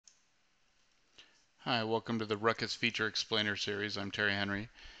Hi, welcome to the Ruckus Feature Explainer series. I'm Terry Henry.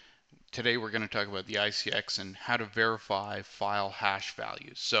 Today we're going to talk about the ICX and how to verify file hash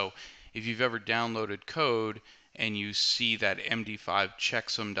values. So if you've ever downloaded code and you see that MD5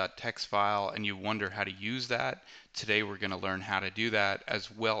 checksum.txt file and you wonder how to use that, today we're going to learn how to do that, as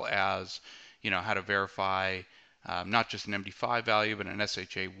well as how to verify not just an MD5 value but an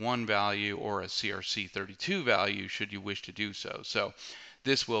SHA1 value or a CRC32 value should you wish to do so. So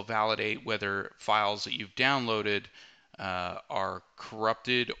this will validate whether files that you've downloaded are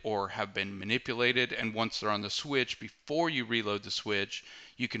corrupted or have been manipulated, and once they're on the switch, before you reload the switch,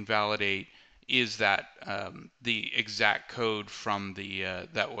 you can validate is that the exact code from the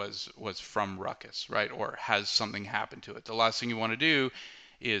that was from Ruckus, right? Or has something happened to it? The last thing you want to do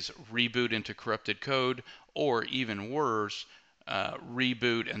is reboot into corrupted code, or even worse,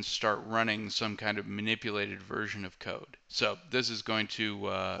 reboot and start running some kind of manipulated version of code. So this is going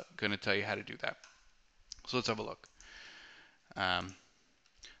to tell you how to do that. So let's have a look.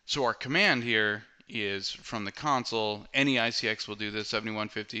 So our command here is from the console. Any ICX will do this: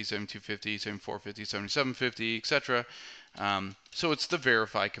 7150, 7250, 7450, 7750, etc. So it's the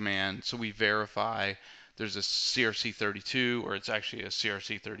verify command. So we verify there's a CRC32, or it's actually a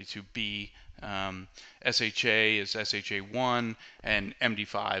CRC32B. SHA is SHA1, and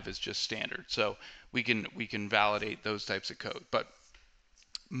MD5 is just standard. So we can validate those types of code. But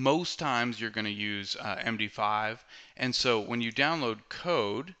most times you're going to use MD5, and so when you download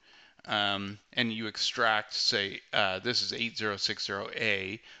code and you extract, say, this is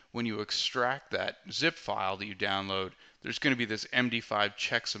 8060A, when you extract that zip file that you download, there's going to be this MD5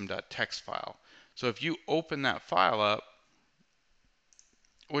 checksum.txt file. So if you open that file up,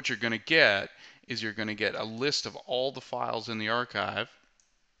 what you're going to get is you're going to get a list of all the files in the archive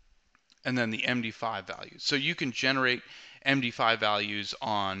and then the MD5 values. So you can generate MD5 values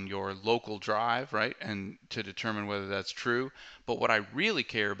on your local drive, right, and to determine whether that's true. But what I really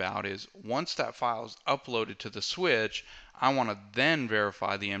care about is once that file is uploaded to the switch, I want to then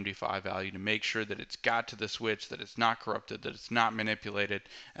verify the MD5 value to make sure that it's got to the switch, that it's not corrupted, that it's not manipulated,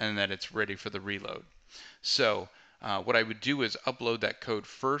 and that it's ready for the reload. So what I would do is upload that code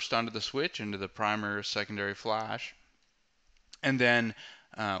first onto the switch, into the primary or secondary flash, and then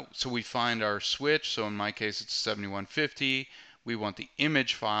so we find our switch. So in my case it's 7150. We want the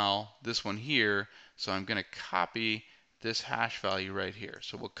image file, this one here, so I'm going to copy this hash value right here.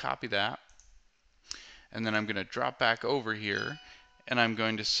 So we'll copy that, and then I'm going to drop back over here, and I'm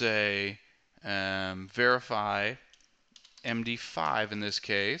going to say verify MD5. In this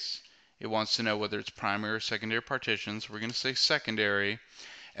case it wants to know whether it's primary or secondary partitions. We're going to say secondary,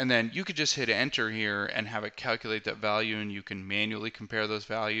 and then you could just hit enter here and have it calculate that value, and you can manually compare those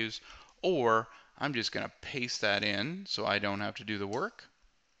values. Or I'm just going to paste that in so I don't have to do the work.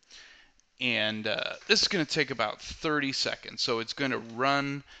 And this is going to take about 30 seconds. So it's going to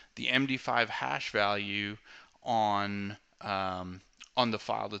run the MD5 hash value on the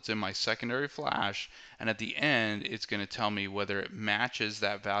file that's in my secondary flash, and at the end it's going to tell me whether it matches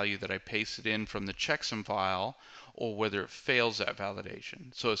that value that I pasted in from the checksum file or whether it fails that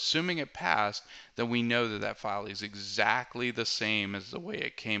validation. So assuming it passed, then we know that that file is exactly the same as the way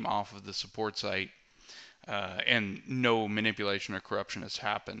it came off of the support site, and no manipulation or corruption has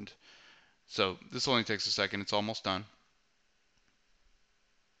happened. So this only takes a second. It's almost done.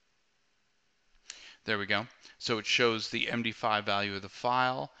 There we go. So it shows the MD5 value of the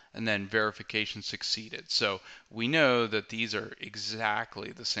file, and then verification succeeded. So we know that these are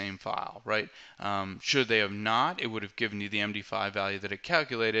exactly the same file, right? Should they have not, it would have given you the MD5 value that it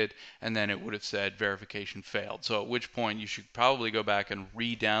calculated, and then it would have said verification failed. So at which point you should probably go back and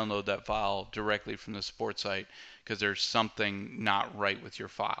re-download that file directly from the support site, because there's something not right with your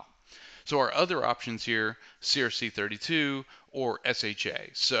file. So our other options here, CRC32 or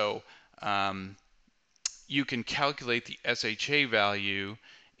SHA. So you can calculate the SHA value,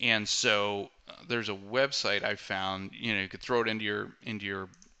 and so there's a website I found. You could throw it into your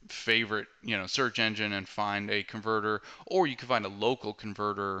favorite search engine and find a converter, or you could find a local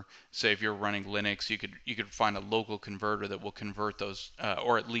converter. Say if you're running Linux, you could find a local converter that will convert those,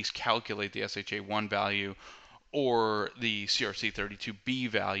 or at least calculate the SHA1 value or the CRC32B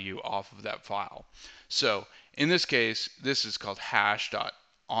value off of that file. So in this case, this is called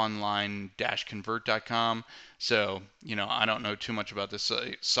hash.online-convert.com. So, I don't know too much about this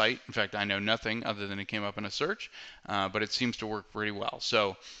site. In fact, I know nothing other than it came up in a search, but it seems to work pretty well.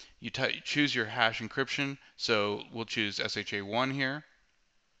 So you choose your hash encryption. So we'll choose SHA1 here.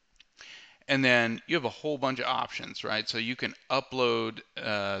 And then you have a whole bunch of options, right? So you can upload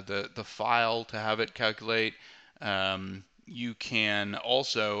the file to have it calculate. You can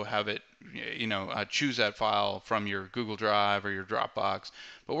also have it choose that file from your Google Drive or your Dropbox,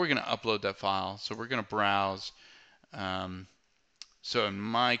 but we're going to upload that file. So we're going to browse. So in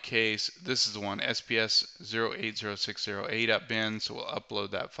my case, this is the one, SPS 080608.bin, so we'll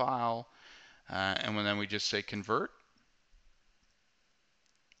upload that file, and then we just say convert.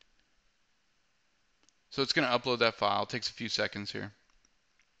 So it's going to upload that file. It takes a few seconds here.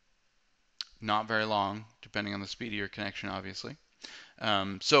 Not very long, depending on the speed of your connection, obviously.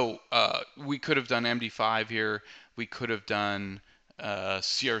 We could have done MD5 here. We could have done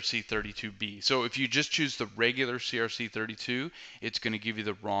CRC32B. So if you just choose the regular CRC32, it's going to give you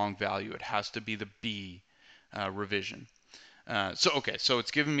the wrong value. It has to be the B revision. So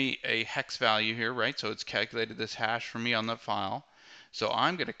it's giving me a hex value here, right? So it's calculated this hash for me on the file. So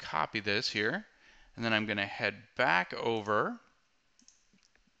I'm going to copy this here, and then I'm going to head back over.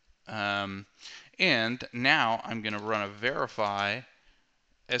 And now I'm going to run a verify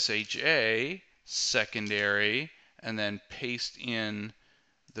SHA secondary and then paste in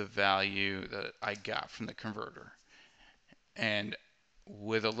the value that I got from the converter. And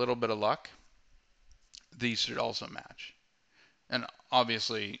with a little bit of luck, these should also match. And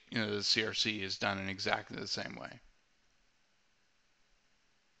obviously, the CRC is done in exactly the same way.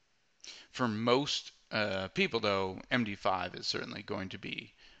 For most people, though, MD5 is certainly going to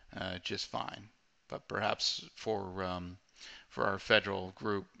be just fine. But perhaps for our federal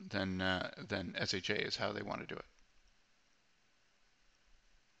group, then SHA is how they want to do it.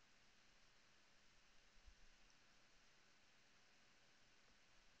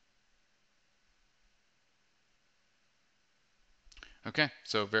 Okay,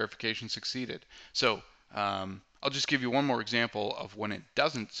 so verification succeeded. So I'll just give you one more example of when it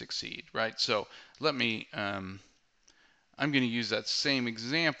doesn't succeed, right? So let me, I'm going to use that same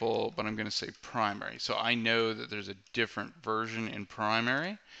example, but I'm going to say primary. So I know that there's a different version in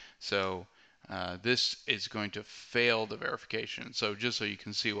primary. So this is going to fail the verification. So just so you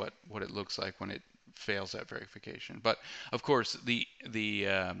can see what it looks like when it fails that verification. But of course, the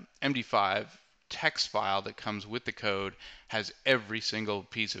MD5 text file that comes with the code has every single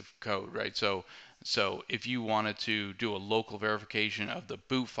piece of code, right? So if you wanted to do a local verification of the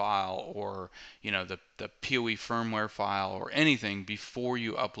boot file or the PoE firmware file or anything before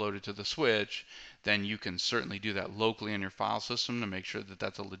you upload it to the switch, then you can certainly do that locally in your file system to make sure that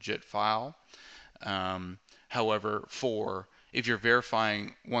that's a legit file. However, if you're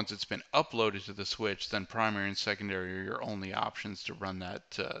verifying once it's been uploaded to the switch, then primary and secondary are your only options to run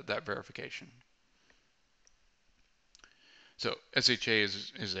that verification. So SHA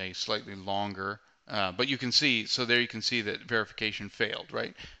is a slightly longer, but you can see, so there you can see that verification failed,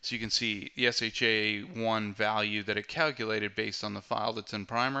 right? So you can see the SHA1 value that it calculated based on the file that's in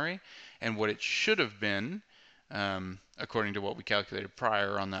primary, and what it should have been, according to what we calculated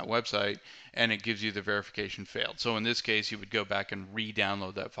prior on that website, and it gives you the verification failed. So in this case, you would go back and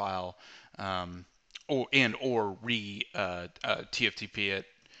re-download that file, or TFTP it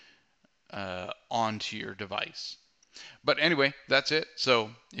onto your device. But anyway, that's it. So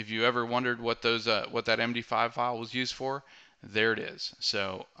if you ever wondered what that MD5 file was used for, there it is.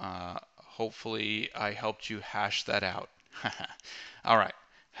 So hopefully I helped you hash that out. All right.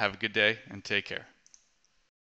 Have a good day and take care.